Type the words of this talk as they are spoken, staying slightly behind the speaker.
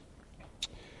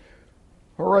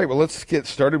All right, well, let's get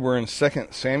started. We're in 2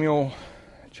 Samuel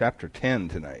chapter 10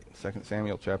 tonight. 2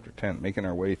 Samuel chapter 10, making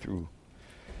our way through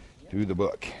the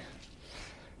book.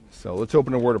 So let's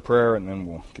open a word of prayer, and then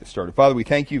we'll get started. Father, we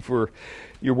thank you for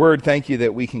your word. Thank you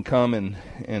that we can come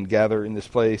and gather in this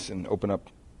place and open up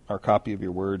our copy of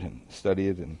your word and study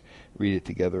it and read it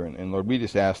together. And Lord, we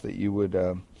just ask that you would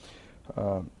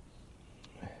calm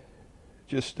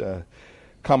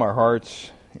our hearts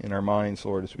and our minds,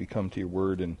 Lord, as we come to your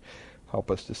word, and help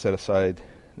us to set aside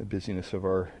the busyness of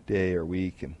our day or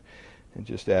week, and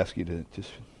just ask you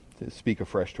to speak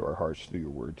afresh to our hearts through your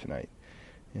word tonight.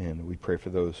 And we pray for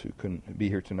those who couldn't be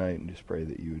here tonight, and just pray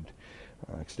that you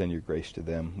would extend your grace to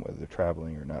them, whether they're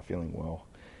traveling or not feeling well.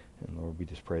 And Lord, we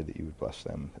just pray that you would bless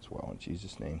them as well. In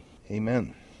Jesus' name,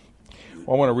 amen.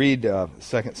 Well, I want to read 2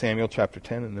 Samuel chapter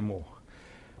 10, and then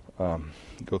we'll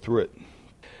go through it.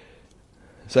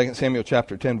 2 Samuel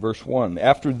chapter 10, verse 1.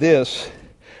 After this,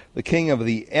 the king of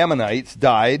the Ammonites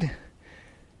died,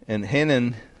 and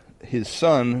Hanun his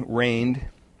son reigned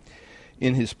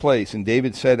in his place. And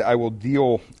David said, I will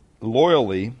deal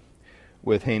loyally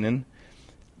with Hanun,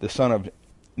 the son of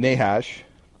Nahash,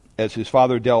 as his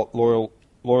father dealt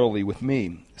loyally with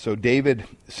me. So David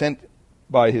sent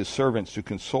by his servants to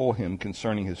console him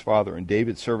concerning his father. And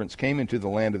David's servants came into the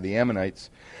land of the Ammonites.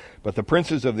 But the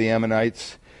princes of the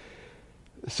Ammonites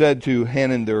said to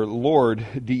Hanun their lord,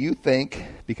 do you think,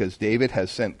 because David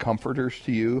has sent comforters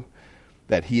to you,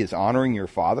 that he is honoring your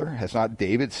father? Has not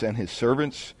David sent his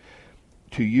servants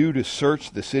to you to search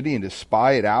the city and to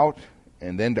spy it out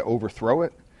and then to overthrow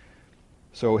it?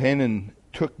 So Hanun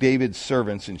took David's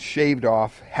servants and shaved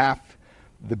off half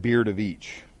the beard of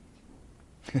each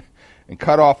and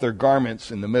cut off their garments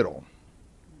in the middle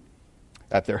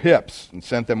at their hips and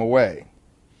sent them away.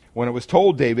 When it was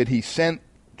told David, he sent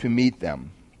to meet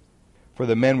them, for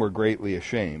the men were greatly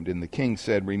ashamed. And the king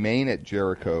said, remain at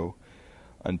Jericho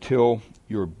until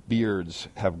your beards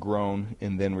have grown,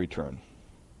 and then return.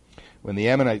 When the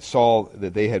Ammonites saw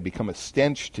that they had become a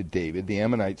stench to David, the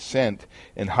Ammonites sent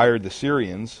and hired the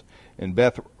Syrians in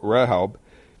Beth Rehob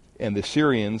and the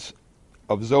Syrians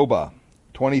of Zobah,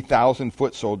 20,000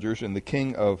 foot soldiers, and the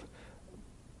king of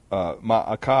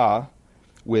Maacah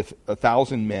with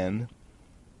 1,000 men,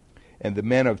 and the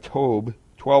men of Tob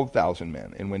 12,000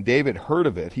 men. And when David heard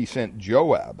of it, he sent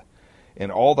Joab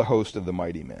and all the host of the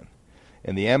mighty men.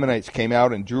 And the Ammonites came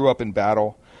out and drew up in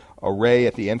battle array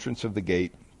at the entrance of the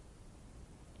gate.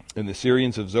 And the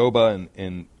Syrians of Zobah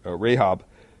and Rehob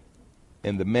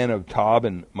and the men of Tob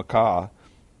and Maacah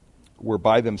were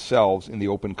by themselves in the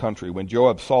open country. When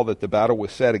Joab saw that the battle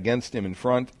was set against him in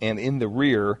front and in the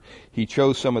rear, he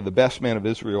chose some of the best men of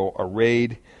Israel,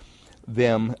 arrayed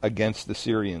them against the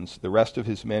Syrians. The rest of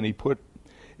his men he put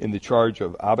in the charge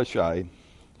of Abishai,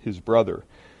 his brother,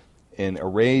 and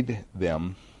arrayed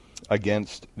them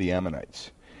against the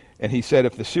Ammonites. And he said,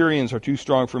 if the Syrians are too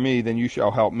strong for me, then you shall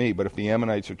help me. But if the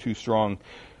Ammonites are too strong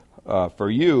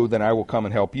for you, then I will come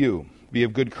and help you. Be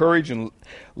of good courage, and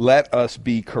let us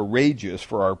be courageous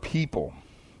for our people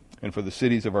and for the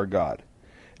cities of our God.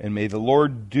 And may the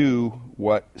Lord do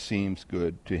what seems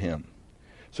good to him.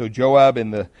 So Joab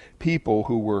and the people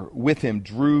who were with him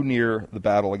drew near the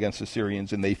battle against the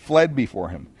Syrians, and they fled before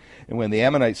him. And when the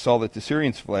Ammonites saw that the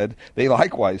Syrians fled, they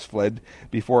likewise fled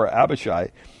before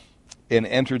Abishai and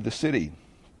entered the city.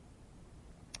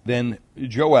 Then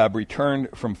Joab returned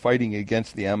from fighting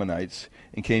against the Ammonites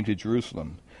and came to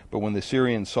Jerusalem. But when the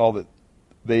Syrians saw that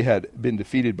they had been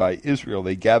defeated by Israel,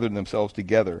 they gathered themselves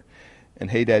together. And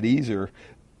Hadadezer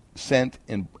sent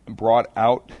and brought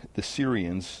out the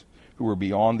Syrians who were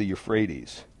beyond the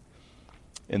Euphrates.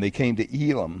 And they came to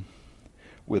Elam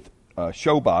with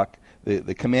Shobach,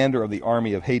 the commander of the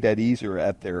army of Hadadezer,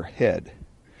 at their head.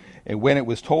 And when it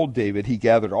was told David, he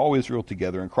gathered all Israel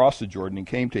together and crossed the Jordan and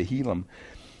came to Elam.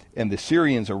 And the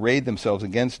Syrians arrayed themselves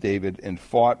against David and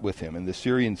fought with him. And the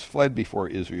Syrians fled before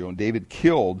Israel. And David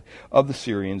killed of the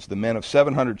Syrians the men of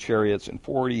 700 chariots and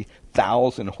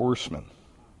 40,000 horsemen,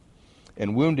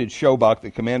 and wounded Shobach, the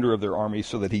commander of their army,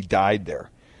 so that he died there.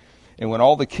 And when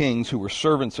all the kings who were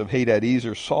servants of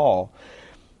Hadadezer saw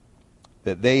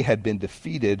that they had been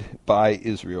defeated by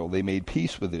Israel, they made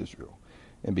peace with Israel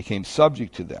and became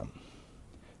subject to them.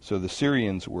 So the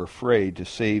Syrians were afraid to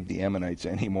save the Ammonites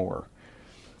anymore.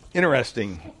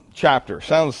 Interesting chapter.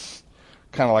 Sounds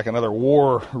kind of like another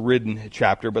war-ridden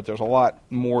chapter, but there's a lot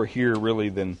more here really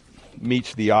than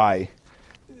meets the eye.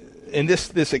 In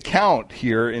this account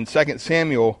here in 2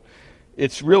 Samuel,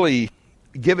 it's really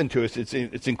given to us.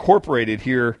 It's incorporated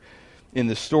here in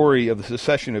the story of the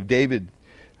succession of David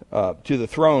to the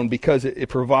throne, because it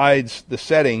provides the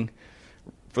setting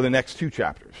for the next two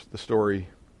chapters, the story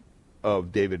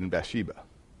of David and Bathsheba.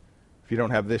 If you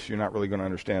don't have this, you're not really going to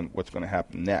understand what's going to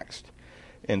happen next.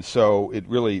 And so it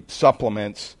really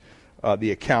supplements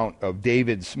the account of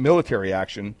David's military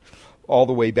action all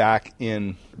the way back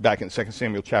in 2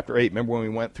 Samuel chapter 8. Remember when we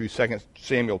went through 2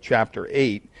 Samuel chapter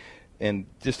 8, and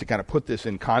just to kind of put this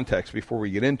in context before we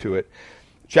get into it,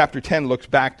 chapter 10 looks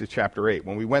back to chapter 8.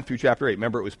 When we went through chapter 8,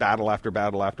 remember it was battle after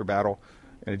battle after battle,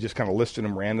 and it just kind of listed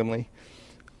them randomly.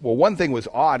 Well, one thing was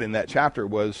odd in that chapter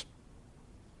was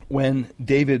when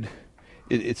David,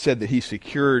 it said that he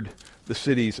secured the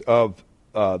cities of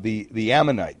the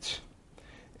Ammonites.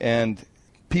 And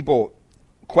people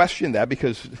questioned that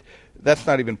because that's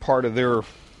not even part of the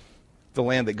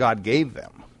land that God gave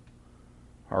them.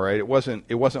 All right, it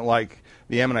wasn't like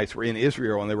the Ammonites were in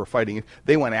Israel and they were fighting.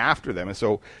 They went after them. And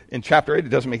so in chapter 8 it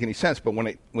doesn't make any sense, but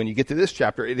when you get to this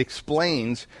chapter, it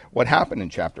explains what happened in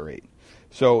chapter 8.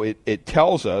 So it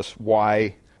tells us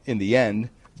why in the end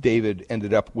David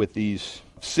ended up with these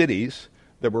cities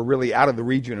that were really out of the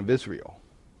region of Israel.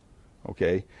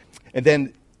 Okay? And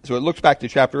then so it looks back to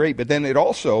chapter 8, but then it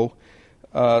also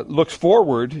looks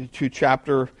forward to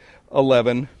chapter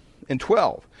 11 and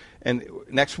 12. And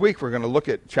next week we're going to look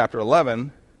at chapter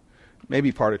 11,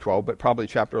 maybe part of 12, but probably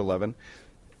chapter 11.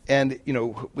 And, you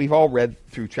know, we've all read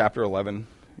through chapter 11,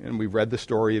 and we've read the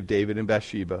story of David and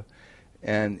Bathsheba.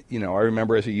 And, you know, I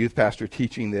remember as a youth pastor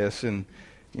teaching this and,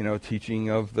 you know, teaching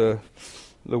of the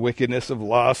wickedness of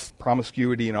lust,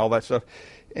 promiscuity, and all that stuff.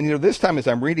 And, you know, this time as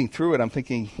I'm reading through it, I'm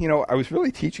thinking, you know, I was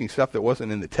really teaching stuff that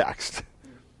wasn't in the text.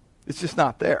 It's just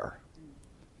not there.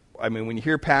 I mean, when you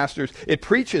hear pastors, it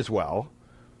preaches well.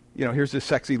 You know, here's this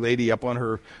sexy lady up on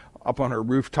her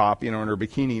rooftop, you know, in her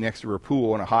bikini next to her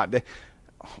pool on a hot day.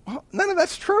 Well, none of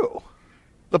that's true.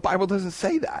 The Bible doesn't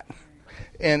say that.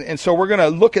 And so we're going to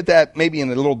look at that maybe in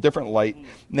a little different light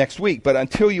next week. But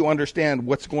until you understand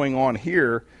what's going on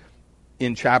here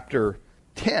in chapter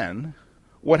 10,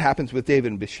 what happens with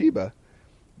David and Bathsheba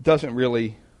doesn't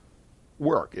really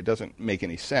work. It doesn't make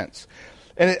any sense.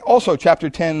 And also, chapter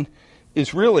 10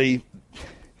 is really,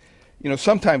 you know,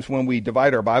 sometimes when we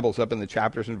divide our Bibles up into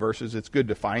chapters and verses, it's good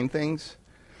to find things.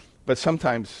 But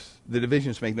sometimes the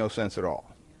divisions make no sense at all.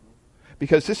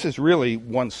 Because this is really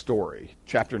one story,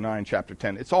 chapter 9, chapter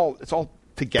 10. It's all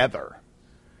together.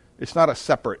 It's not a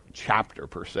separate chapter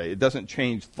per se. It doesn't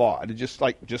change thought. It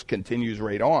just continues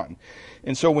right on.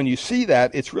 And so when you see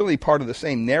that, it's really part of the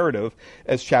same narrative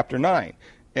as chapter 9.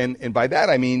 And by that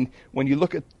I mean when you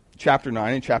look at chapter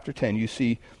 9 and chapter 10, you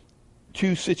see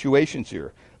two situations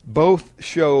here. Both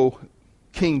show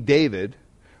King David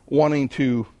wanting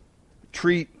to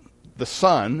treat the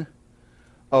son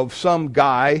of some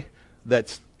guy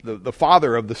that's the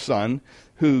father of the son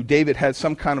who David had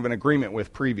some kind of an agreement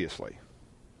with previously.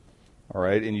 All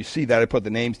right, and you see that I put the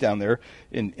names down there.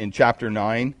 In chapter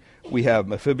 9, we have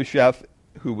Mephibosheth,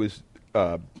 who was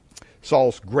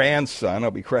Saul's grandson,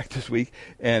 I'll be correct this week,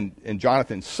 and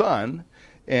Jonathan's son.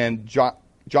 And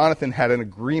Jonathan had an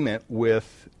agreement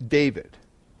with David.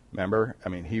 Remember? I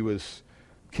mean, he was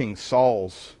King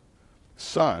Saul's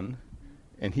son,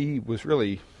 and he was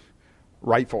really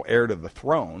rightful heir to the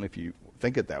throne, if you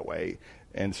think it that way.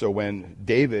 And so when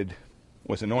David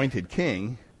was anointed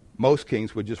king, most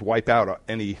kings would just wipe out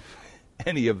any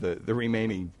of the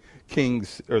remaining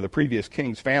kings or the previous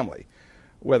king's family,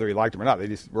 whether he liked them or not. They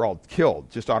just were all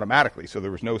killed just automatically, so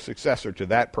there was no successor to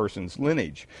that person's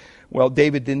lineage. Well,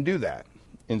 David didn't do that.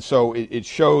 And so it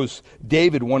shows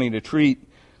David wanting to treat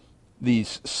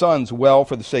these sons well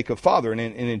for the sake of father. And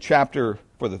in chapter,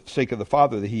 for the sake of the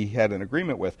father that he had an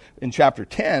agreement with. In chapter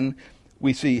 10,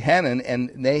 we see Hanan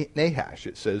and Nahash.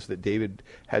 It says that David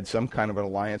had some kind of an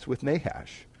alliance with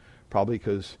Nahash, probably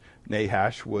because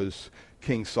Nahash was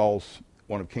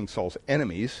one of King Saul's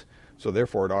enemies, so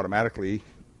therefore it automatically,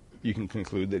 you can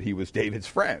conclude that he was David's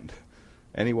friend.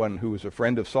 Anyone who was a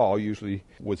friend of Saul usually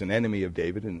was an enemy of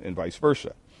David, and vice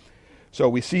versa. So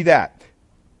we see that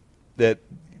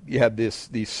you have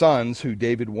these sons who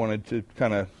David wanted to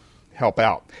kind of help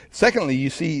out. Secondly, you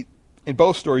see in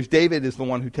both stories, David is the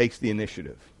one who takes the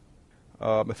initiative.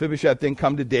 Mephibosheth didn't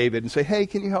come to David and say, "Hey,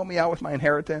 can you help me out with my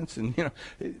inheritance?" And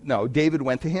no, David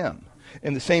went to him.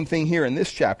 And the same thing here in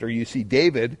this chapter. You see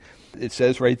David, it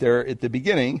says right there at the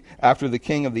beginning, after the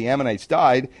king of the Ammonites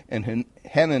died and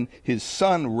Hanan, his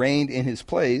son, reigned in his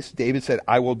place, David said,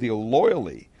 "I will deal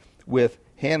loyally with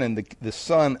Hanan, the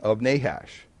son of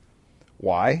Nahash."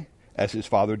 Why? As his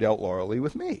father dealt loyally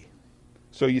with me.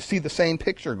 So you see the same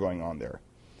picture going on there.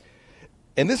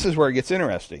 And this is where it gets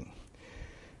interesting.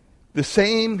 The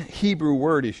same Hebrew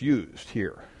word is used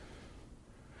here.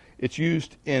 It's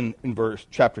used in verse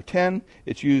chapter 10.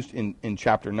 It's used in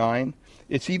chapter 9.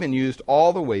 It's even used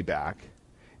all the way back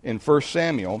in 1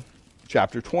 Samuel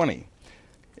chapter 20.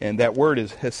 And that word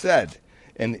is hesed.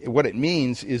 And what it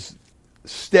means is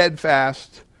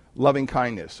steadfast loving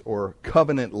kindness, or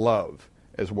covenant love,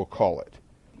 as we'll call it.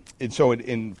 And so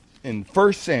in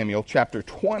 1 Samuel chapter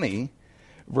 20,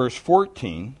 verse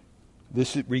 14,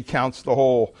 this recounts the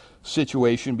whole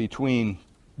situation between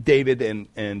David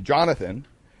and Jonathan.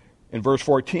 In verse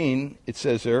 14, it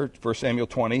says there, 1 Samuel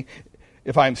 20,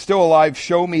 if I am still alive,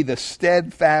 show me the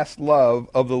steadfast love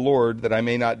of the Lord, that I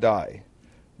may not die.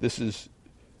 This is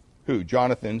who?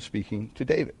 Jonathan speaking to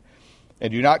David.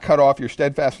 And do not cut off your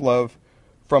steadfast love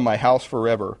from my house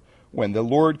forever, when the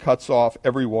Lord cuts off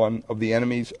every one of the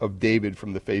enemies of David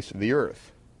from the face of the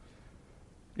earth.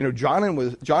 You know,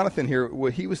 Jonathan here,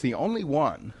 he was the only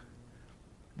one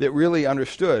that really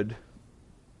understood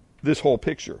this whole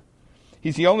picture.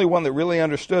 He's the only one that really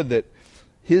understood that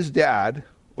his dad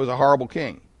was a horrible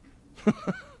king.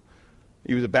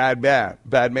 He was a bad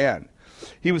man.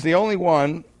 He was the only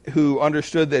one who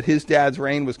understood that his dad's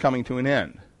reign was coming to an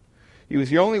end. He was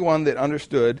the only one that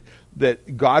understood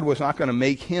that God was not going to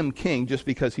make him king just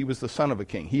because he was the son of a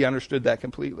king. He understood that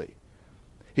completely.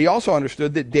 He also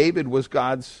understood that David was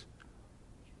God's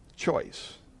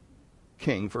choice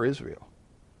king for Israel.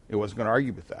 He wasn't going to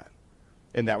argue with that.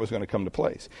 And that was going to come to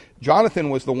place. Jonathan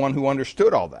was the one who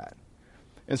understood all that.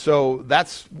 And so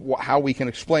that's how we can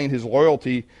explain his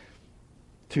loyalty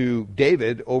to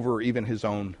David over even his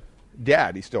own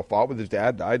dad. He still fought with his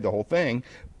dad, died, the whole thing.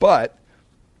 But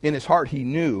in his heart, he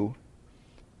knew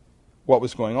what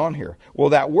was going on here. Well,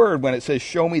 that word, when it says,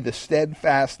 show me the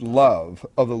steadfast love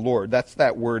of the Lord, that's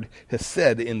that word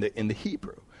hesed in the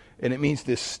Hebrew. And it means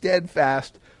this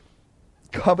steadfast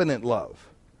covenant love.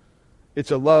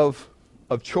 It's a love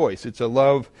of choice. It's a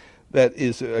love that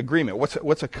is agreement.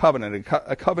 What's a covenant?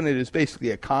 A covenant is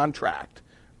basically a contract,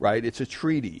 right? It's a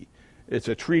treaty. It's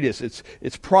a treatise.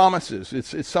 It's promises.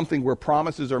 It's something where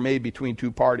promises are made between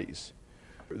two parties.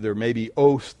 There may be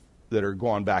oaths that are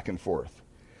going back and forth.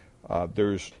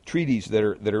 There's treaties that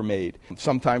are made.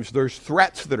 Sometimes there's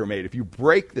threats that are made. If you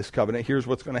break this covenant, here's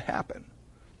what's going to happen.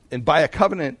 And by a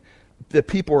covenant, the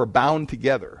people are bound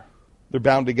together. They're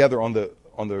bound together in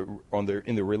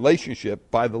the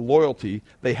relationship by the loyalty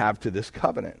they have to this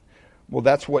covenant. Well,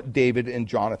 that's what David and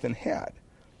Jonathan had.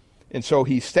 And so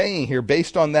he's saying here,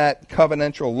 based on that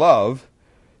covenantal love,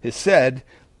 has said,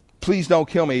 please don't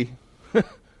kill me,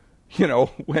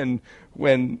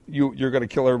 when you're going to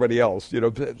kill everybody else,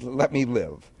 let me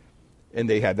live. And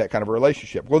they had that kind of a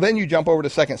relationship. Well, then you jump over to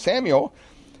 2 Samuel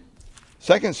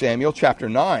chapter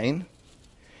 9,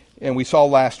 and we saw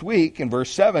last week in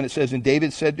verse 7, it says, and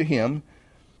David said to him,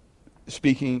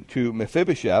 speaking to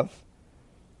Mephibosheth,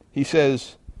 he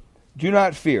says, do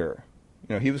not fear.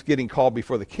 He was getting called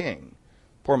before the king.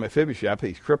 Poor Mephibosheth,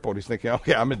 he's crippled. He's thinking,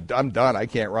 okay, I'm done. I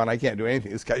can't run. I can't do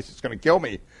anything. This guy's just going to kill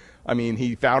me. I mean,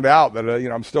 he found out that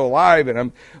I'm still alive,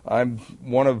 and I'm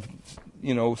one of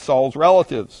Saul's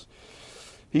relatives.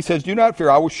 He says, do not fear.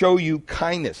 I will show you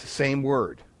kindness. Same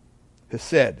word,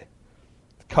 hesed,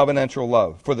 covenantal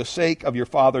love, for the sake of your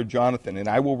father Jonathan, and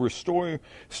I will restore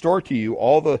to you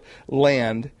all the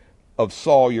land of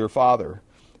Saul your father,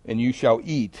 and you shall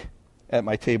eat at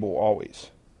my table always.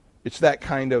 It's that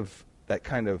kind of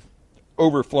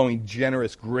overflowing,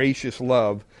 generous, gracious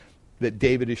love that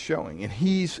David is showing. And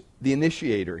he's the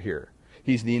initiator here.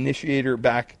 He's the initiator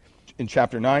back in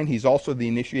chapter 9. He's also the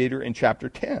initiator in chapter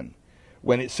 10.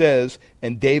 When it says,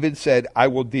 and David said, I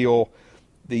will deal,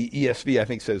 the ESV I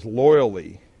think says,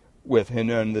 loyally with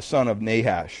Hanun, the son of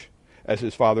Nahash, as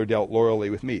his father dealt loyally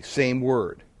with me. Same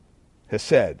word,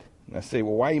 hesed. And I say,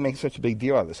 well, why are you making such a big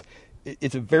deal out of this?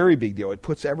 It's a very big deal. It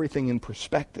puts everything in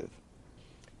perspective.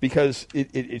 Because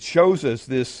it shows us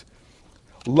this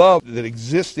love that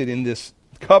existed in this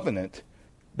covenant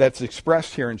that's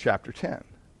expressed here in chapter 10.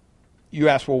 You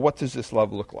ask, well, what does this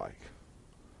love look like?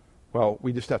 Well,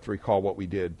 we just have to recall what we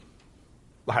did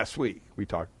last week. We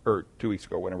talked, or 2 weeks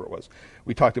ago, whenever it was.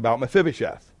 We talked about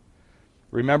Mephibosheth.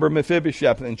 Remember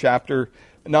Mephibosheth in chapter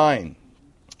 9.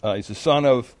 He's the son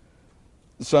of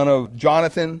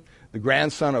Jonathan, the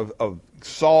grandson of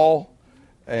Saul.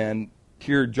 And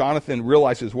here Jonathan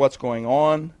realizes what's going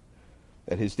on,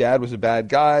 that his dad was a bad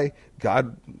guy.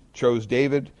 God chose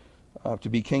David to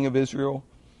be king of Israel.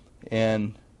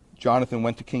 And Jonathan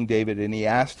went to King David and he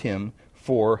asked him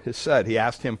for hesed. He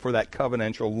asked him for that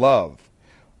covenantal love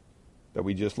that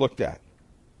we just looked at.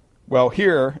 Well,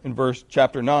 here in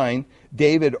chapter 9,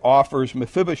 David offers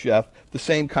Mephibosheth the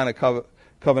same kind of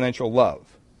covenantal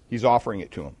love. He's offering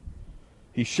it to him.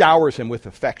 He showers him with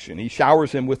affection. He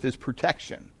showers him with his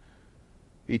protection.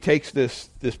 He takes this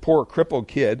poor crippled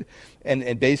kid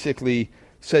and basically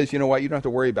says, you know what, you don't have to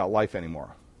worry about life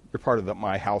anymore. You're part of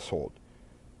my household.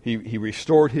 He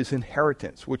restored his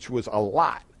inheritance, which was a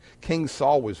lot. King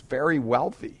Saul was very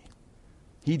wealthy.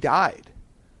 He died.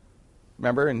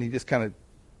 Remember? And he just kind of,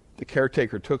 the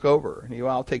caretaker took over. And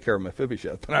I'll take care of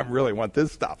Mephibosheth, but I really want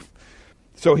this stuff.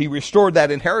 So he restored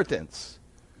that inheritance.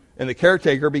 And the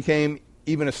caretaker became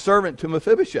even a servant to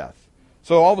Mephibosheth.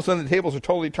 So all of a sudden the tables are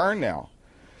totally turned now.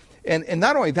 And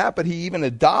not only that, but he even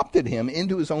adopted him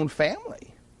into his own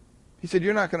family. He said,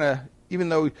 you're not going to, even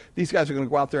though these guys are going to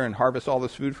go out there and harvest all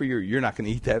this food for you, you're not going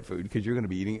to eat that food because you're going to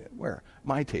be eating it where?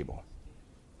 My table.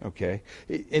 Okay?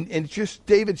 And just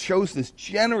David shows this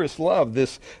generous love,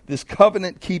 this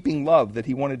covenant-keeping love that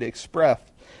he wanted to express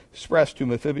to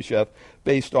Mephibosheth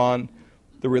based on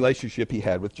the relationship he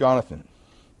had with Jonathan.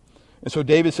 And so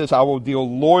David says, I will deal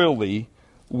loyally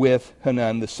with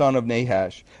Hanun, the son of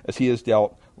Nahash, as he has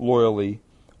dealt loyally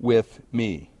with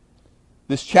me.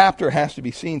 This chapter has to be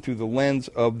seen through the lens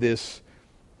of this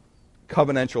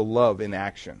covenantal love in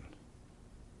action.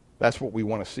 That's what we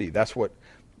want to see. That's what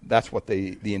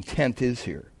the intent is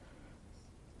here.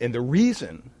 And the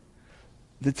reason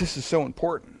that this is so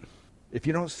important, if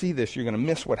you don't see this, you're going to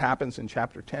miss what happens in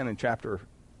chapter 10 and chapter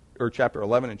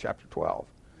 11 and chapter 12.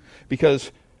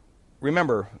 Because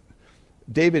remember,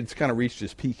 David's kind of reached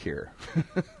his peak here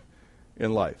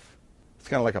in life. It's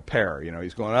kind of like a pear,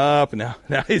 he's going up and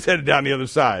now he's headed down the other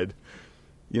side.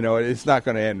 It's not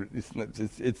going to end.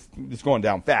 It's going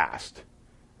down fast,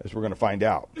 as we're going to find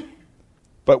out.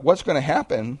 But what's going to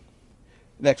happen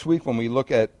next week when we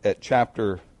look at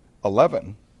chapter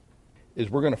 11 is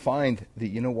we're going to find that,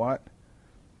 you know what?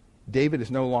 David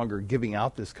is no longer giving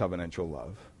out this covenantal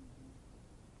love.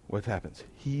 What happens?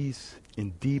 He's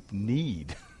in deep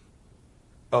need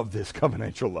of this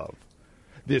covenantal love,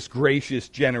 this gracious,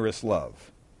 generous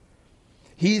love.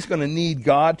 He's going to need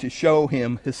God to show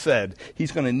him Hesed.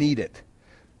 He's going to need it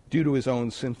due to his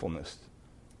own sinfulness,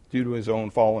 due to his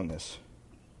own fallenness.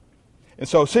 And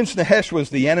so since Nahash was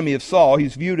the enemy of Saul,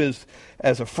 he's viewed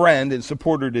as a friend and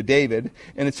supporter to David.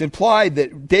 And it's implied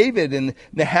that David and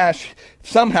Nahash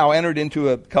somehow entered into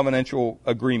a covenantal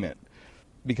agreement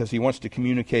because he wants to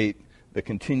communicate the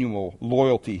continual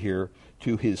loyalty here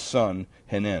to his son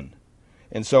Hanun.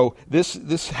 And so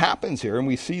this happens here, and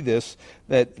we see this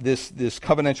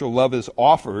covenantal love is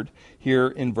offered here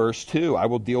in verse 2. I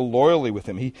will deal loyally with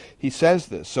him. He says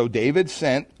this. So David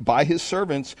sent by his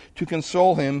servants to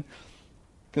console him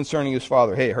concerning his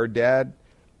father. Hey, her dad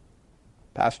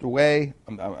passed away.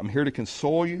 I'm here to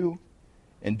console you.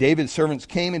 And David's servants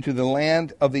came into the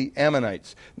land of the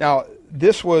Ammonites. Now,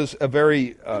 this was a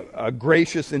very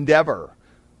gracious endeavor.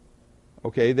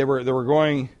 Okay, they were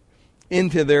going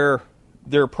into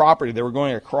their property. They were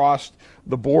going across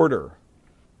the border.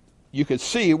 You could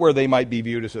see where they might be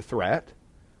viewed as a threat.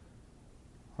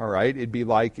 All right, it'd be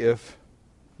like if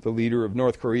the leader of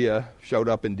North Korea showed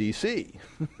up in D.C.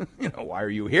 Why are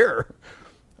you here?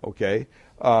 Okay,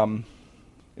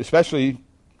 especially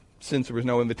since there was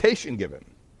no invitation given.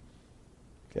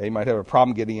 Okay, you might have a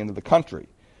problem getting into the country.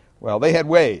 Well, they had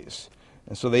ways,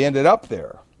 and so they ended up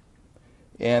there.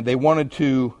 And they wanted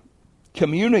to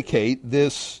communicate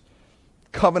this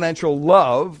covenantal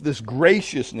love, this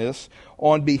graciousness,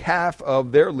 on behalf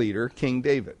of their leader, King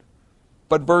David.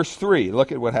 But verse 3,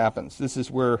 look at what happens. This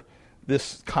is where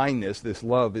this kindness, this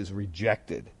love is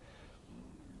rejected.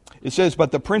 It says,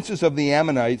 but the princes of the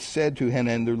Ammonites said to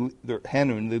Hanun,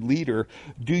 the leader,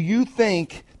 do you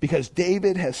think, because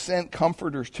David has sent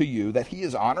comforters to you, that he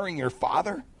is honoring your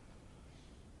father?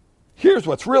 Here's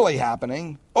what's really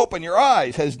happening. Open your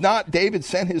eyes. Has not David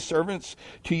sent his servants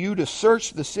to you to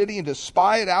search the city and to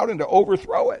spy it out and to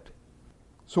overthrow it?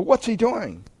 So what's he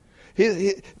doing?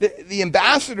 The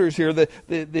ambassadors here,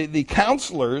 the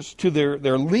counselors to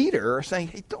their leader are saying,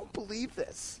 hey, don't believe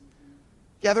this.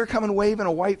 Yeah, they're coming waving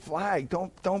a white flag.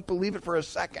 Don't believe it for a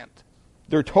second.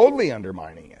 They're totally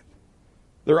undermining it.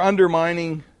 They're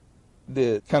undermining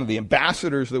the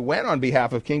ambassadors that went on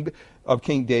behalf of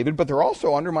King David, but they're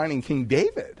also undermining King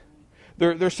David.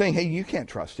 They're saying, hey, you can't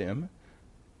trust him.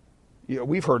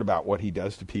 We've heard about what he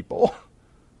does to people.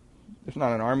 There's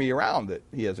not an army around that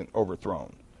he hasn't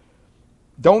overthrown.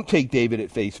 Don't take David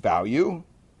at face value.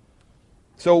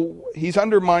 So he's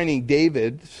undermining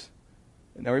David's.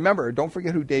 Now remember, don't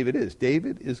forget who David is.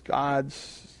 David is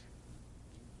God's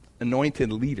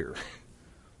anointed leader.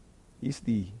 He's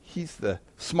the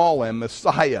small m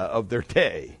Messiah of their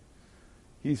day.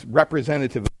 He's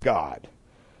representative of God.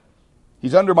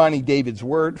 He's undermining David's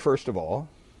word, first of all.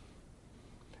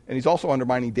 And he's also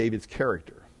undermining David's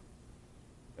character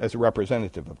as a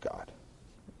representative of God.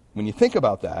 When you think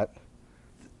about that,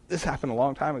 this happened a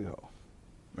long time ago.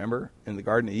 Remember, in the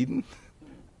Garden of Eden?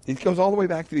 It goes all the way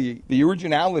back to the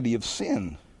originality of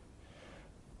sin.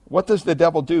 What does the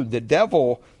devil do? The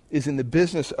devil is in the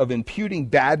business of imputing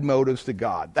bad motives to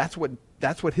God. That's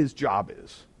what his job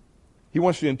is. He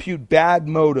wants to impute bad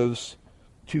motives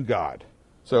to God.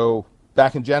 So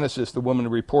back in Genesis, the woman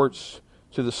reports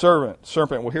to the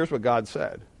serpent, well, here's what God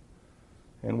said.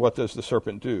 And what does the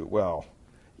serpent do? Well,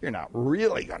 you're not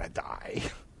really going to die.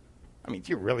 I mean,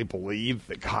 do you really believe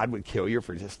that God would kill you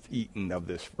for just eating of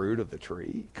this fruit of the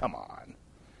tree? Come on.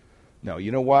 No,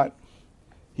 you know what?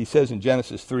 He says in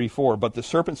Genesis 3:4, but the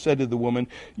serpent said to the woman,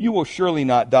 you will surely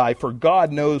not die, for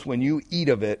God knows when you eat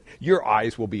of it, your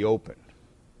eyes will be opened.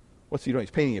 What's he doing?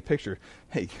 He's painting a picture.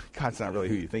 Hey, God's not really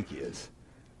who you think he is.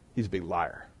 He's a big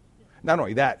liar. Not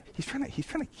only that, he's trying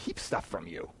to keep stuff from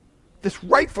you that's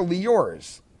rightfully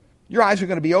yours. Your eyes are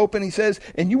going to be open, he says,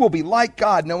 and you will be like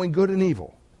God, knowing good and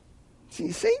evil.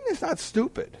 See, Satan is not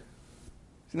stupid.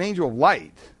 He's an angel of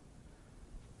light.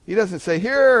 He doesn't say,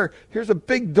 here's a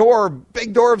big door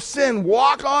of sin,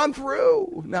 walk on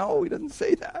through. No, he doesn't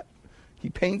say that. He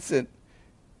paints it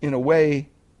in a way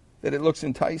that it looks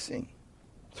enticing.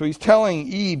 So he's telling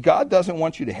Eve, God doesn't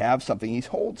want you to have something. He's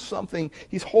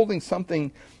holding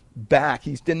something back.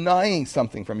 He's denying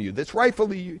something from you that's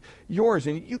rightfully yours,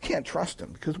 and you can't trust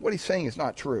him because what he's saying is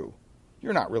not true.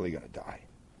 You're not really going to die.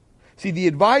 See, the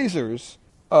advisors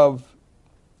of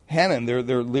Hanan, their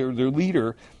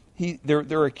leader,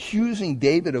 they're accusing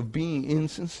David of being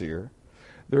insincere.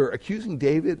 They're accusing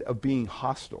David of being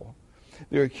hostile.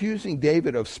 They're accusing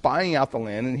David of spying out the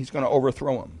land, and he's going to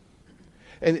overthrow him.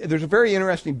 And there's a very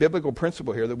interesting biblical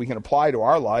principle here that we can apply to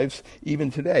our lives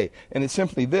even today. And it's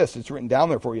simply this. It's written down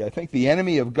there for you. I think the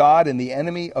enemy of God and the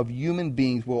enemy of human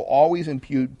beings will always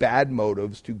impute bad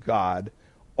motives to God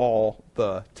all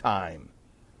the time.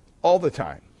 All the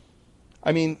time.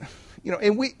 I mean,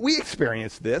 and we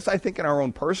experience this, I think, in our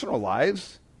own personal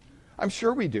lives. I'm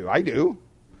sure we do. I do.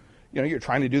 You're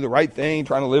trying to do the right thing,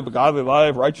 trying to live a godly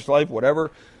life, righteous life,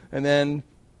 whatever, and then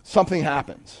something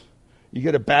happens. You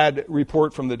get a bad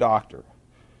report from the doctor.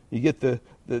 You get the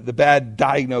bad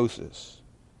diagnosis.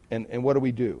 And what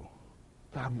do?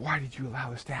 God, why did you allow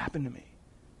this to happen to me?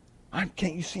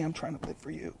 Can't you see I'm trying to live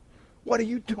for you? What are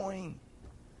you doing?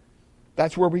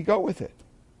 That's where we go with it.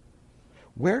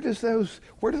 Where do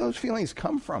those feelings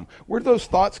come from? Where do those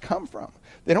thoughts come from?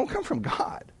 They don't come from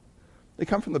God. They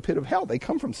come from the pit of hell. They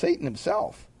come from Satan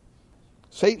himself.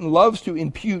 Satan loves to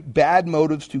impute bad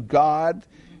motives to God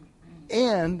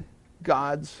and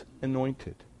God's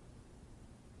anointed.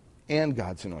 And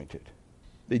God's anointed.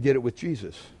 They did it with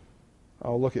Jesus.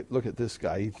 Oh, look at this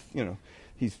guy.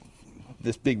 He's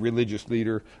this big religious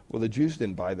leader. Well, the Jews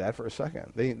didn't buy that for a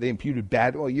second. They imputed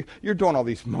bad. Well, you're doing all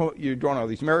these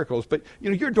miracles, but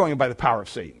you're doing it by the power of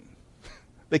Satan.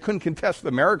 They couldn't contest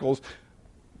the miracles,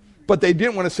 but they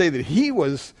didn't want to say that he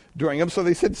was doing them, so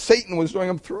they said Satan was doing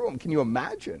them through him. Can you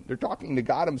imagine? They're talking to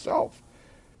God himself.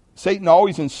 Satan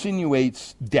always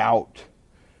insinuates doubt.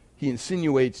 He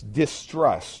insinuates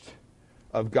distrust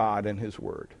of God and his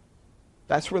word.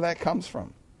 That's where that comes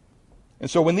from. And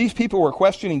so when these people were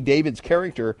questioning David's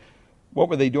character, what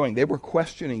were they doing? They were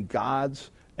questioning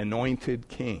God's anointed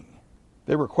king.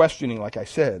 They were questioning, like I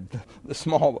said, the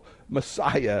small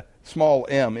Messiah, small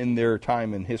m, in their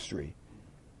time in history.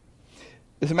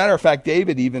 As a matter of fact,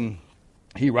 David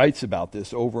he writes about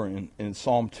this over in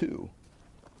Psalm 2.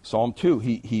 Psalm 2,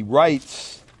 he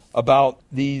writes about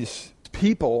these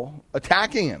people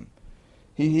attacking him.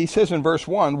 He says in verse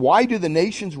 1, why do the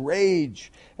nations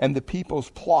rage and the peoples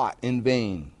plot in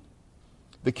vain?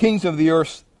 The kings of the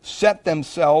earth set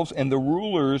themselves and the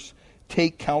rulers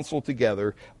take counsel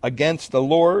together against the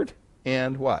Lord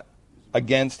and what?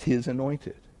 Against his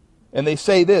anointed. And they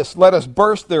say this, let us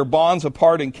burst their bonds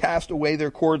apart and cast away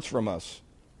their cords from us.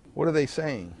 What are they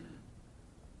saying?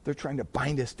 They're trying to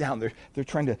bind us down. They're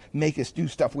trying to make us do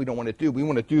stuff we don't want to do. We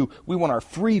want our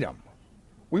freedom.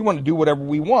 We want to do whatever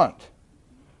we want.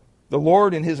 The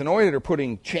Lord and his anointed are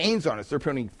putting chains on us. They're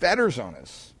putting fetters on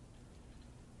us.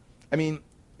 I mean,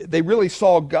 they really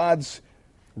saw God's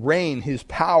reign, his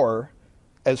power,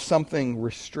 as something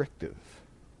restrictive,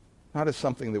 not as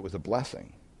something that was a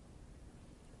blessing.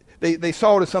 They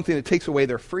saw it as something that takes away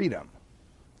their freedom.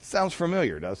 Sounds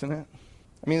familiar, doesn't it?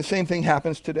 I mean, the same thing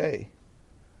happens today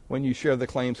when you share the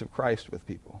claims of Christ with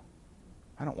people.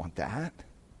 I don't want that.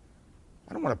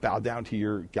 I don't want to bow down to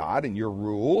your God and your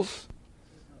rules.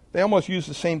 They almost use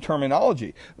the same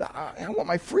terminology. I want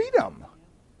my freedom.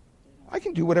 I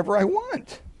can do whatever I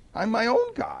want. I'm my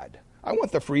own God. I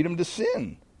want the freedom to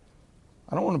sin.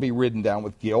 I don't want to be ridden down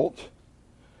with guilt.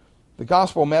 The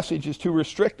gospel message is too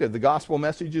restrictive. The gospel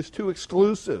message is too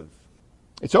exclusive.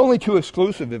 It's only too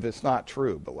exclusive if it's not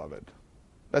true, beloved.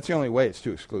 That's the only way it's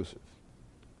too exclusive.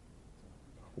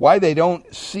 Why they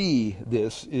don't see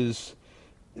this is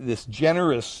this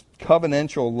generous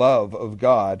covenantal love of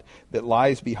God that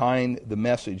lies behind the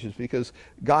message is because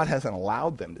God hasn't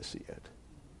allowed them to see it.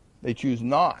 They choose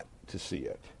not to see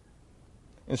it.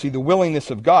 And see, the willingness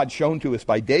of God shown to us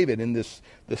by David in this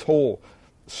whole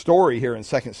story here in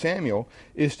 2 Samuel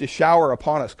is to shower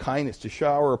upon us kindness, to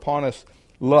shower upon us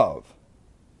love.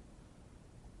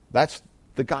 That's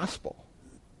the gospel.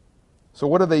 So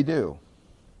what do?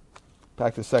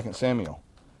 Back to 2 Samuel.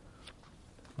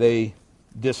 They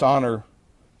dishonor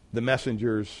the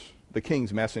messengers, the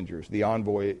king's messengers, the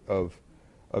envoy of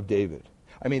David.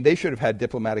 I mean, they should have had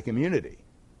diplomatic immunity.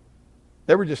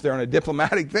 They were just there on a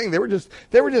diplomatic thing. They were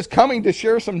just coming to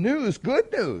share some news,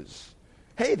 good news.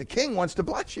 Hey, the king wants to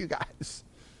bless you guys.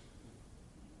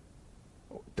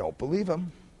 Don't believe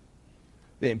them.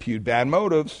 They impute bad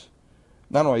motives.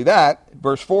 Not only that,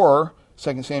 verse 4,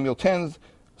 2 Samuel 10,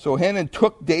 so Hanan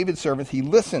took David's servants. He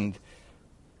listened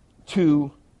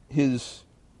to his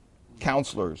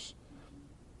counselors.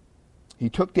 He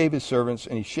took David's servants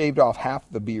and he shaved off half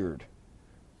the beard.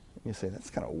 You say, that's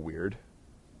kind of weird.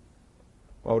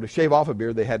 Well, to shave off a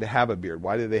beard, they had to have a beard.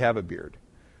 Why did they have a beard?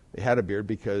 They had a beard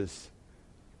because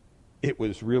it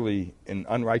was really an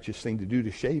unrighteous thing to do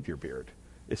to shave your beard.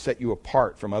 It set you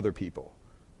apart from other people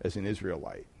as an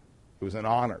Israelite. It was an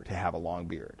honor to have a long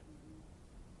beard.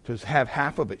 To have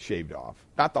half of it shaved off,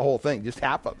 not the whole thing, just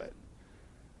half of it,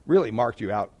 really marked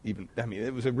you out.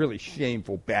 It was a really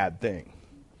shameful, bad thing.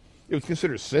 It was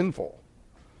considered sinful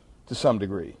to some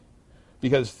degree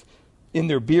because in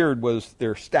their beard was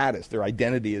their status, their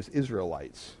identity as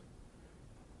Israelites.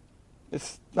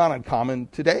 It's not uncommon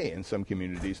today in some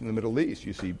communities in the Middle East.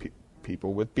 You see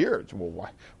people with beards. Well,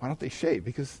 why don't they shave?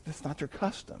 Because that's not their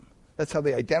custom. That's how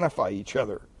they identify each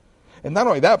other. And not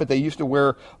only that, but they used to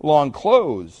wear long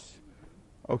clothes.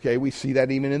 Okay, we see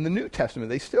that even in the New Testament.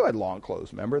 They still had long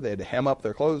clothes, remember? They had to hem up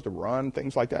their clothes to run,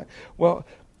 things like that. Well,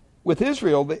 with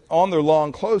Israel, on their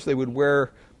long clothes, they would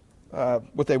wear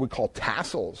what they would call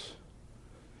tassels.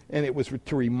 And it was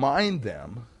to remind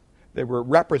them they were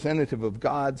representative of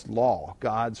God's law,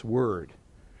 God's word.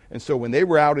 And so when they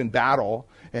were out in battle,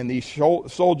 and these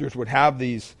soldiers would have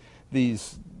these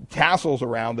tassels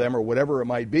around them or whatever it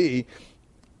might be,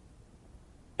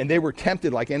 and they were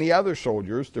tempted like any other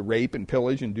soldiers to rape and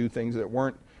pillage and do things that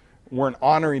weren't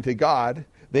honoring to God,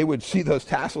 they would see those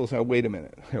tassels and go, wait a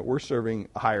minute, we're serving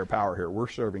a higher power here. We're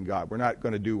serving God. We're not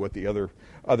going to do what the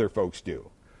other folks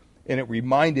do. And it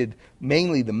reminded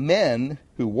mainly the men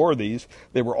who wore these,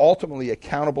 they were ultimately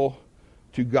accountable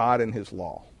to God and his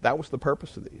law. That was the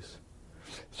purpose of these.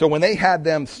 So when they had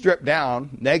them stripped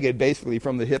down, naked basically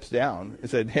from the hips down, and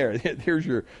said, here's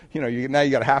your, now you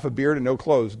got half a beard and no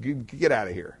clothes, get out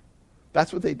of here.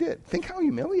 That's what they did. Think how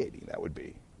humiliating that would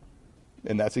be.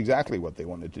 And that's exactly what they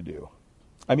wanted to do.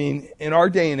 I mean, in our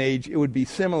day and age, it would be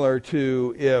similar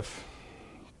to if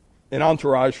an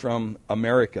entourage from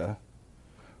America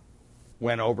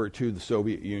went over to the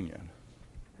Soviet Union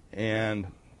and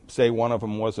say one of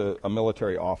them was a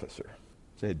military officer,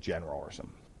 say a general or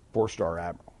some 4-star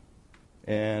admiral.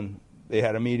 And they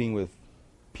had a meeting with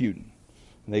Putin.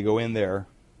 And they go in there,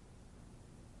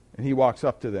 and he walks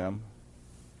up to them,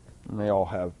 and they all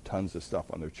have tons of stuff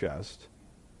on their chest.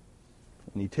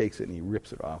 And he takes it and he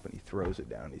rips it off and he throws it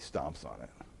down and he stomps on it.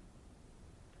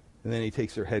 And then he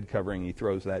takes their head covering and he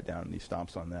throws that down and he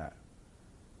stomps on that.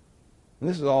 And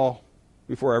this is all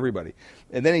before everybody.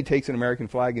 And then he takes an American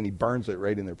flag and he burns it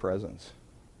right in their presence.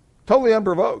 Totally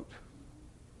unprovoked.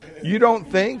 You don't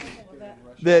think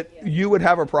that you would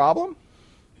have a problem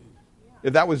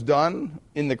if that was done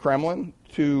in the Kremlin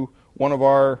to one of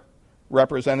our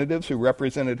representatives who?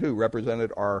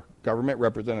 Represented our government,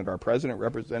 represented our president,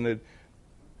 represented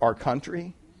our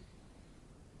country?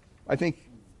 I think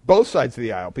both sides of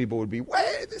the aisle, people would be,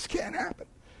 wait, this can't happen.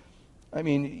 I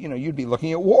mean, you'd be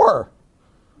looking at war.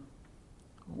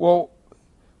 Well,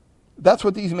 that's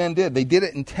what these men did. They did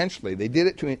it intentionally. They did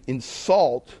it to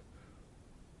insult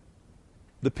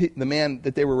the man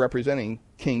that they were representing,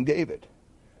 King David.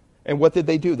 And what did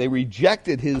they do? They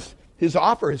rejected his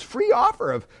offer, his free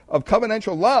offer of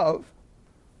covenantal love,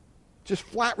 just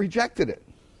flat rejected it.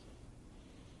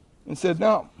 And said,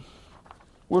 no,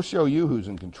 we'll show you who's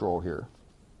in control here.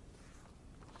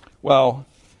 Well,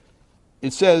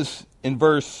 it says in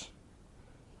verse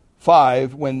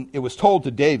 5, when it was told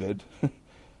to David,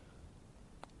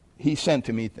 he sent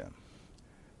to meet them.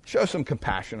 shows some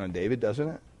compassion on David, doesn't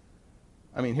it?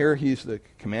 I mean, here he's the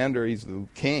commander, he's the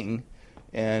king,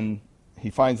 and he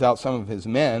finds out some of his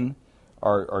men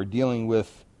are dealing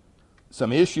with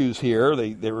some issues here.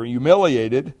 They were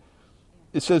humiliated.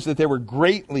 It says that they were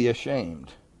greatly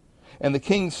ashamed. And the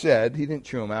king said, he didn't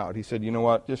chew them out. He said, you know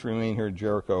what, just remain here in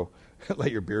Jericho.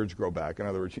 Let your beards grow back. In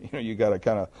other words, you got to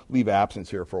kind of leave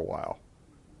absence here for a while,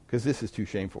 because this is too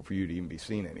shameful for you to even be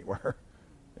seen anywhere.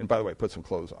 And by the way, put some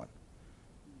clothes on.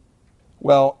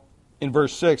 Well, in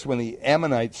verse 6, when the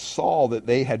Ammonites saw that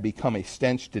they had become a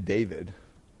stench to David,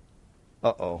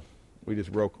 we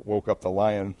just woke up the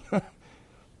lion.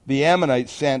 The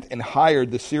Ammonites sent and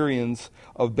hired the Syrians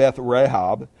of Beth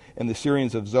Rehob and the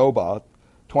Syrians of Zobah,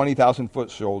 20,000 foot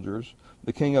soldiers,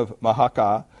 the king of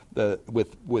Mahakah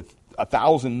with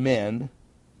 1,000 men,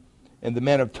 and the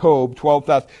men of Tob,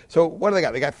 12,000. So what do they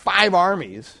got? They got 5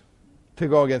 armies to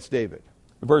go against David.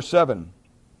 Verse 7,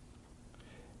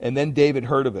 and then David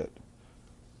heard of it.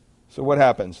 So what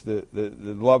happens? The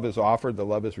love is offered, the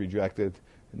love is rejected,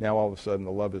 and now all of a sudden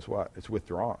the love is what? It's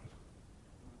withdrawn.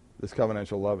 This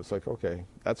covenantal love, it's like, okay,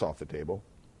 that's off the table.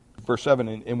 Verse 7,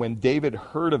 and when David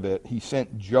heard of it, he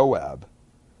sent Joab.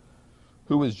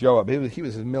 Who was Joab? He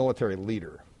was his military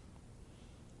leader.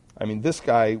 I mean, this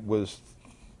guy was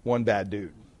one bad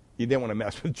dude. You didn't want to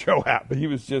mess with Joab, but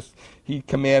he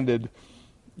commanded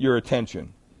your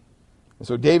attention. And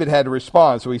so David had to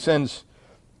respond. So he sends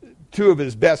 2 of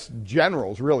his best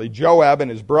generals, really, Joab and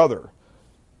his brother,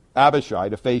 Abishai,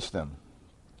 to face them.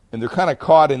 And they're kind of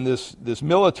caught in this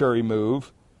military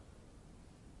move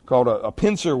called a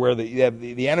pincer, where you have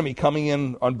the enemy coming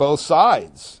in on both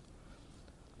sides.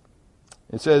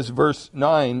 It says, verse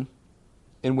 9,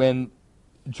 and when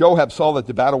Joab saw that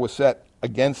the battle was set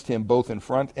against him both in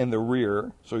front and the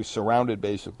rear, so he's surrounded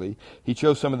basically, he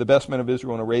chose some of the best men of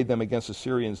Israel and arrayed them against the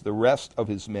Syrians. The rest of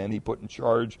his men he put in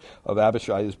charge of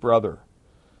Abishai, his brother.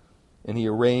 And he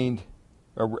arrayed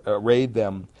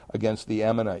them against the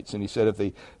Ammonites. And he said,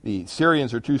 if the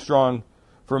Syrians are too strong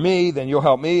for me, then you'll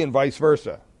help me, and vice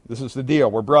versa. This is the deal.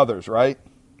 We're brothers, right?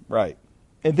 Right.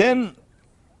 And then,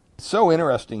 it's so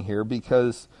interesting here,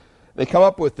 because they come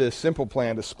up with this simple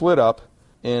plan to split up,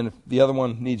 and if the other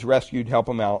one needs rescued, help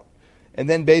them out. And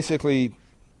then basically,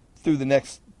 through the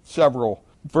next several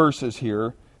verses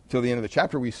here, till the end of the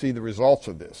chapter, we see the results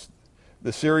of this.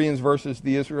 The Syrians versus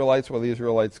the Israelites, well, the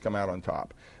Israelites come out on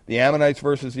top. The Ammonites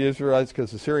versus the Israelites, because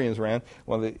the Syrians ran,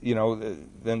 well,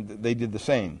 then they did the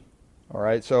same. All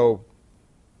right, so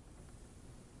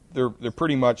they're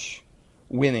pretty much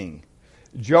winning.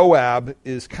 Joab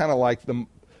is kind of like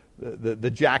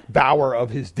the Jack Bauer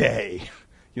of his day.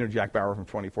 You know Jack Bauer from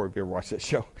 24, if you ever watched that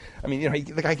show. I mean,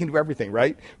 the guy can do everything,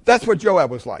 right? That's what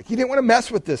Joab was like. He didn't want to mess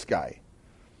with this guy.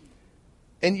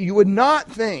 And you would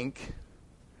not think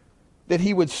that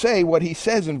he would say what he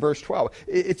says in verse 12.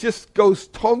 It just goes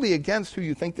totally against who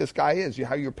you think this guy is,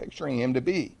 how you're picturing him to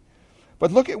be.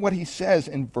 But look at what he says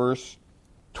in verse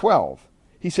 12.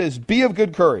 He says, be of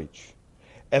good courage,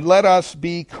 and let us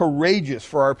be courageous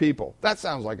for our people. That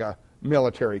sounds like a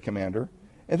military commander.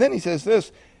 And then he says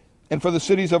this, and for the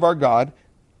cities of our God.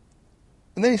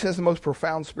 And then he says the most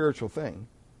profound spiritual thing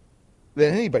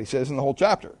that anybody says in the whole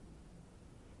chapter.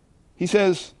 He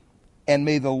says, and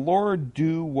may the Lord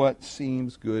do what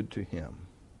seems good to him.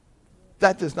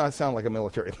 That does not sound like a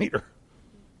military leader.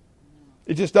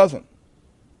 It just doesn't.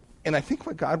 And I think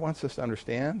what God wants us to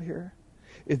understand here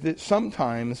is that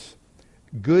sometimes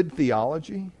good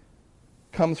theology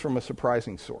comes from a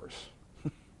surprising source.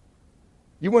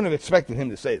 You wouldn't have expected him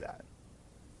to say that.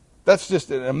 That's just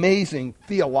an amazing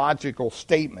theological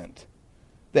statement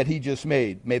that he just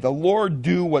made. May the Lord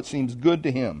do what seems good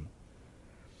to him.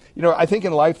 I think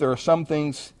in life there are some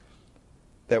things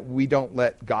that we don't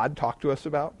let God talk to us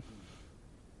about,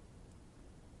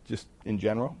 just in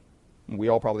general. We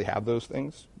all probably have those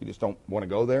things. We just don't want to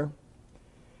go there.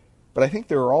 But I think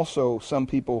there are also some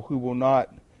people who will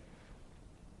not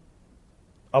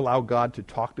allow God to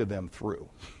talk to them through.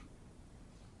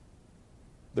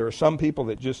 There are some people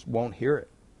that just won't hear it.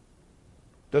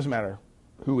 Doesn't matter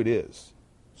who it is.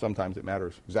 Sometimes it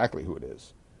matters exactly who it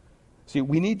is. See,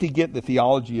 we need to get the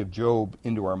theology of Job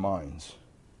into our minds.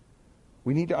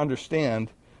 We need to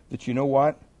understand that, you know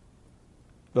what?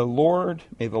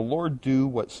 May the Lord do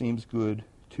what seems good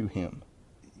to him.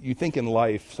 You think in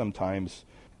life sometimes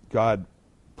God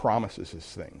promises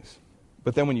us things.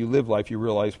 But then when you live life, you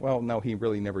realize, well, no, he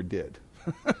really never did.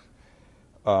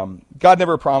 God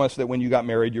never promised that when you got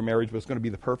married, your marriage was going to be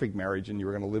the perfect marriage and you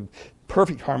were going to live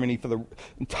perfect harmony for the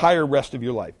entire rest of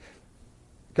your life.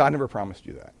 God never promised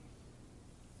you that.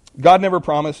 God never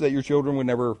promised that your children would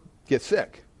never get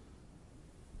sick.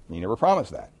 He never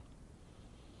promised that.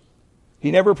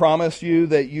 He never promised you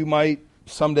that you might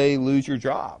someday lose your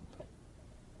job.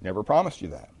 Never promised you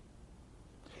that.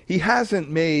 He hasn't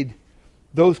made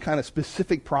those kind of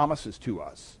specific promises to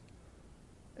us.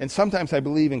 And sometimes I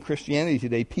believe in Christianity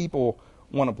today, people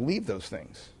want to believe those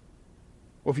things.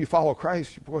 Well, if you follow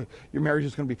Christ, boy, your marriage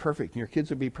is going to be perfect, and your kids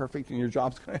will be perfect, and your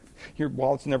job's going to, your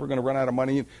wallet's never going to run out of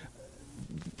money.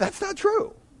 That's not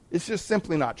true. It's just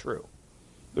simply not true.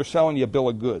 They're selling you a bill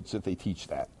of goods if they teach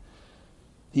that.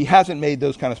 He hasn't made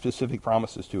those kind of specific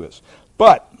promises to us.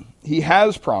 But he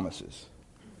has promises.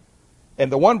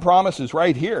 And the one promise is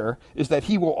right here, is that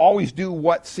he will always do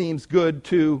what seems good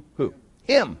to who?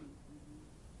 Him.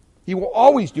 He will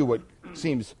always do what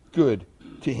seems good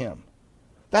to him.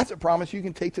 That's a promise you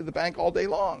can take to the bank all day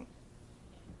long.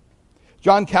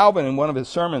 John Calvin, in one of his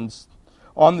sermons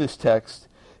on this text,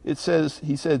 he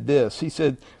said this. He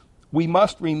said, we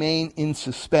must remain in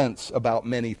suspense about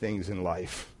many things in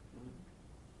life.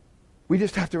 We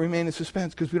just have to remain in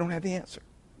suspense because we don't have the answer.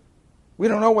 We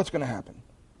don't know what's going to happen.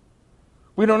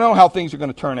 We don't know how things are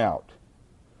going to turn out.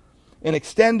 And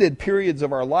extended periods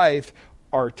of our life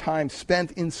are time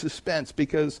spent in suspense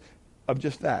because of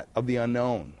just that, of the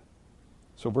unknown.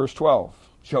 So verse 12,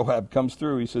 Joab comes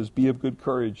through. He says, be of good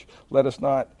courage. Let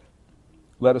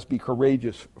us be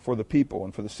courageous for the people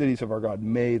and for the cities of our God.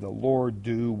 May the Lord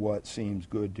do what seems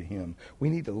good to him. We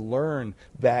need to learn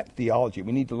that theology.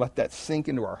 We need to let that sink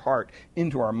into our heart,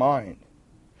 into our mind.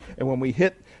 And when we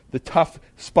hit the tough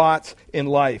spots in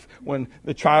life, when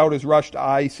the child is rushed to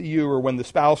ICU, or when the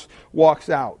spouse walks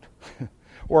out,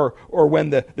 or when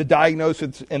the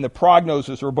diagnosis and the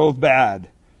prognosis are both bad,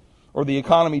 or the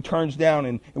economy turns down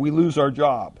and we lose our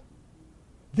job.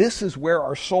 This is where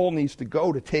our soul needs to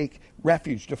go to take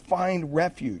refuge, to find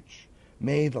refuge.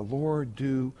 May the Lord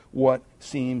do what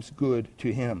seems good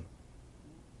to him.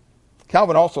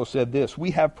 Calvin also said this,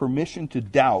 we have permission to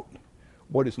doubt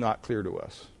what is not clear to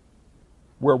us,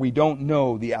 where we don't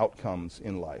know the outcomes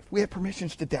in life. We have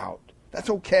permissions to doubt. That's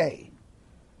okay.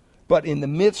 But in the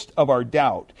midst of our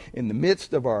doubt, in the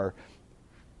midst of our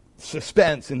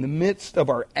suspense, in the midst of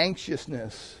our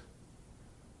anxiousness,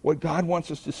 what God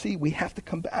wants us to see, we have to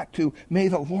come back to, may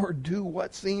the Lord do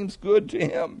what seems good to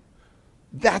him.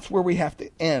 That's where we have to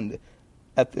end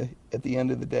at the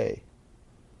end of the day.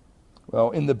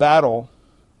 Well, in the battle,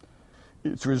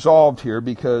 it's resolved here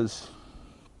because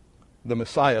the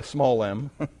Messiah, small m,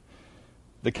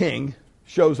 the king,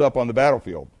 shows up on the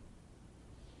battlefield.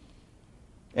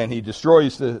 And he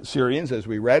destroys the Syrians, as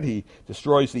we read. He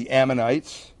destroys the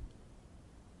Ammonites.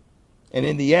 And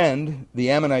in the end,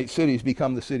 the Ammonite cities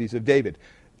become the cities of David.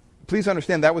 Please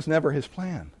understand, that was never his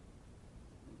plan.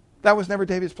 That was never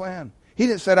David's plan. He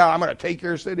didn't set out, I'm going to take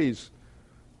your cities.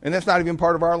 And that's not even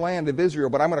part of our land of Israel,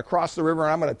 but I'm going to cross the river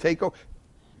and I'm going to take,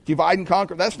 divide and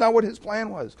conquer. That's not what his plan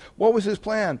was. What was his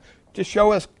plan? To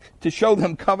show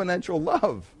them covenantal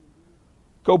love.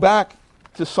 Go back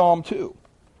to Psalm 2.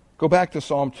 Go back to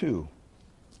Psalm 2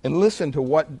 and listen to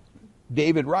what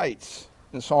David writes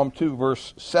in Psalm 2,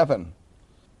 verse 7.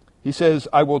 He says,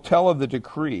 I will tell of the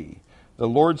decree. The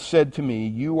Lord said to me,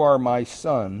 you are my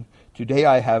son. Today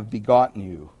I have begotten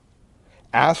you.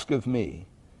 Ask of me,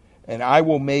 and I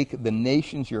will make the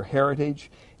nations your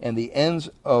heritage and the ends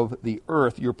of the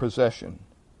earth your possession.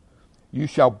 You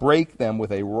shall break them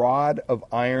with a rod of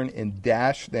iron and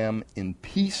dash them in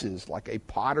pieces like a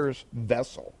potter's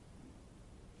vessel.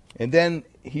 And then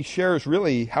he shares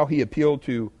really how he appealed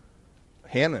to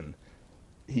Hanan.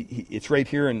 It's right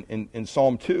here in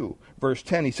Psalm 2, verse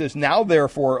 10. He says, now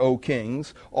therefore, O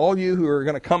kings, all you who are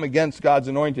going to come against God's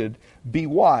anointed, be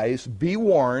wise, be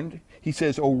warned. He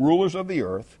says, O rulers of the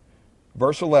earth,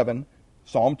 verse 11,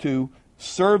 Psalm 2,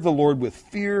 serve the Lord with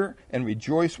fear and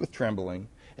rejoice with trembling.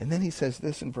 And then he says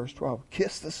this in verse 12,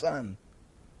 kiss the Son,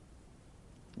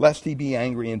 lest he be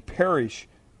angry and perish,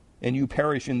 and you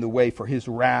perish in the way, for his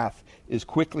wrath is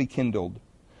quickly kindled.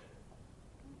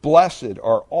 Blessed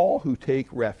are all who take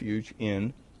refuge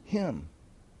in him.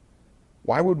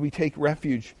 Why would we take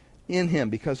refuge in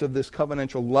him? Because of this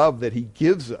covenantal love that he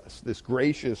gives us, this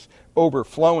gracious,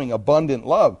 overflowing, abundant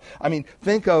love. I mean,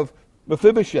 think of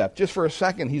Mephibosheth, just for a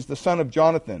second. He's the son of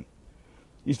Jonathan.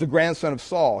 He's the grandson of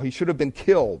Saul. He should have been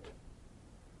killed.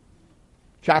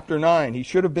 Chapter 9, he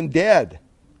should have been dead.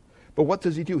 But what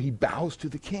does he do? He bows to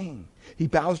the king. He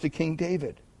bows to King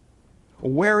David.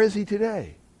 Where is he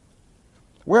today?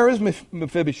 Where is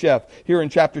Mephibosheth here in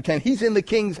chapter 10? He's in the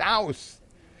king's house.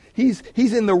 He's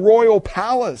in the royal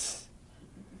palace.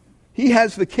 He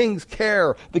has the king's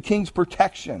care, the king's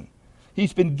protection.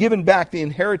 He's been given back the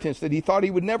inheritance that he thought he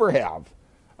would never have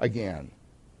again.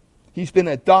 He's been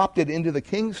adopted into the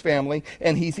king's family,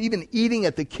 and he's even eating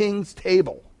at the king's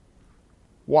table.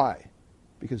 Why?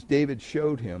 Because David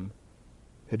showed him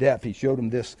Hadeph. He showed him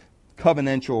this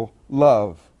covenantal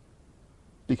love.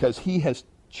 Because he has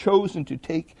chosen to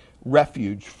take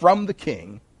refuge from the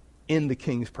king in the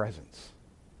king's presence.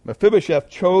 Mephibosheth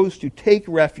chose to take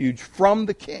refuge from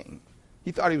the king.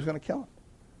 He thought he was going to kill him.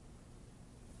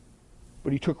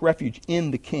 But he took refuge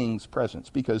in the king's presence,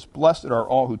 because blessed are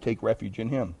all who take refuge in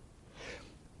him.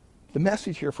 The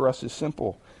message here for us is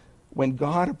simple. When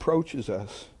God approaches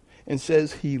us and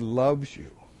says he loves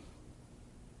you,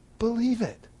 believe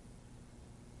it.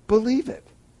 Believe it.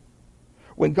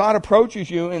 When God approaches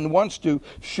you and wants to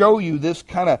show you this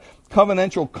kind of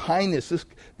covenantal kindness,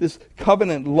 this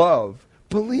covenant love,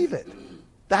 believe it.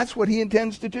 That's what he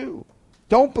intends to do.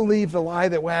 Don't believe the lie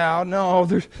that, well, no,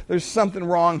 there's something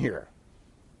wrong here.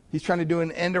 He's trying to do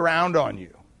an end around on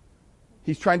you.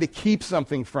 He's trying to keep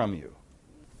something from you.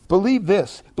 Believe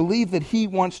this. Believe that he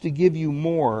wants to give you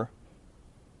more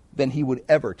than he would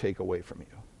ever take away from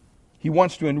you. He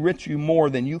wants to enrich you more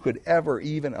than you could ever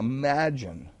even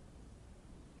imagine.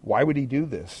 Why would he do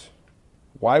this?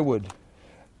 Why would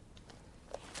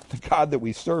the God that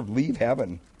we serve leave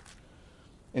heaven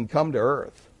and come to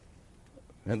earth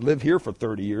and live here for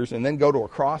 30 years and then go to a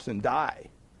cross and die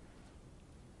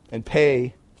and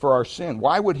pay for our sin?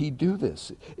 Why would he do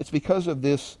this? It's because of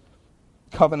this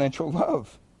covenantal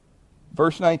love.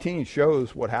 Verse 19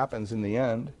 shows what happens in the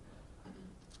end.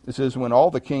 It says, when all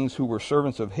the kings who were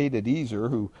servants of Hadadezer,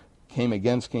 who came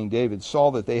against King David, saw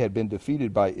that they had been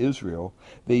defeated by Israel,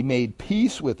 they made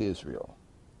peace with Israel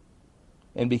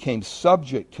and became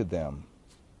subject to them.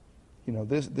 You know,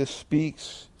 this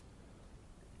speaks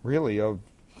really of,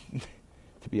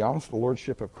 to be honest, the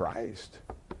lordship of Christ.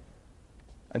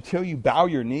 Until you bow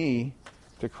your knee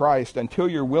to Christ, until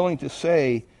you're willing to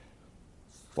say,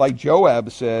 like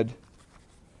Joab said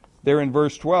there in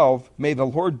verse 12, may the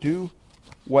Lord do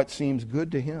what seems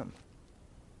good to him.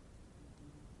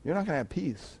 You're not going to have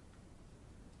peace.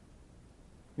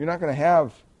 You're not going to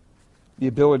have the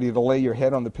ability to lay your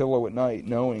head on the pillow at night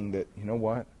knowing that, you know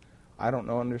what, I don't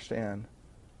understand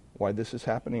why this is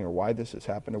happening or why this has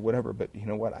happened or whatever, but you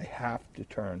know what, I have to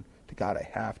turn to God. I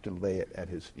have to lay it at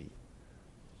his feet.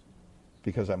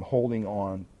 Because I'm holding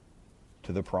on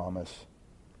to the promise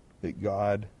that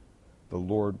God, the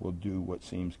Lord, will do what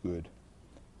seems good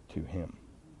to him.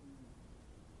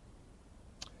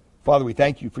 Father, we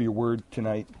thank you for your word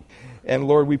tonight. And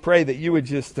Lord, we pray that you would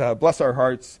just bless our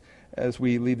hearts as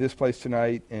we leave this place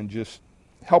tonight and just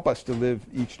help us to live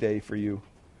each day for you.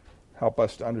 Help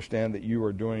us to understand that you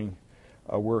are doing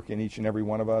a work in each and every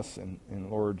one of us. And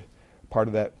Lord, part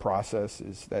of that process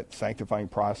is that sanctifying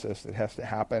process that has to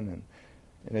happen.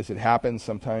 And as it happens,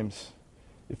 sometimes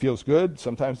it feels good.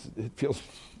 Sometimes it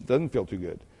doesn't feel too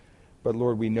good. But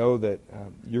Lord, we know that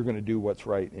you're going to do what's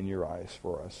right in your eyes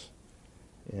for us.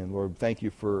 And Lord, thank you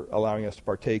for allowing us to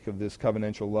partake of this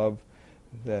covenantal love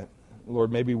that,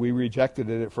 Lord, maybe we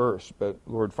rejected it at first, but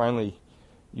Lord, finally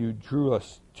you drew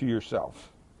us to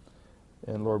yourself.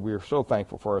 And Lord, we are so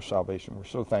thankful for our salvation. We're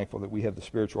so thankful that we have the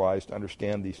spiritual eyes to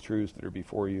understand these truths that are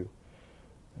before you.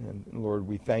 And Lord,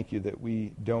 we thank you that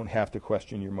we don't have to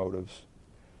question your motives.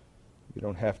 We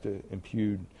don't have to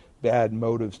impute bad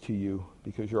motives to you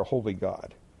because you're a holy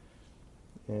God.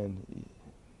 And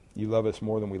you love us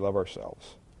more than we love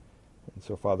ourselves. And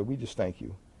so, Father, we just thank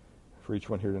you for each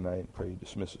one here tonight and pray you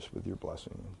dismiss us with your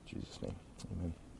blessing. In Jesus' name, amen.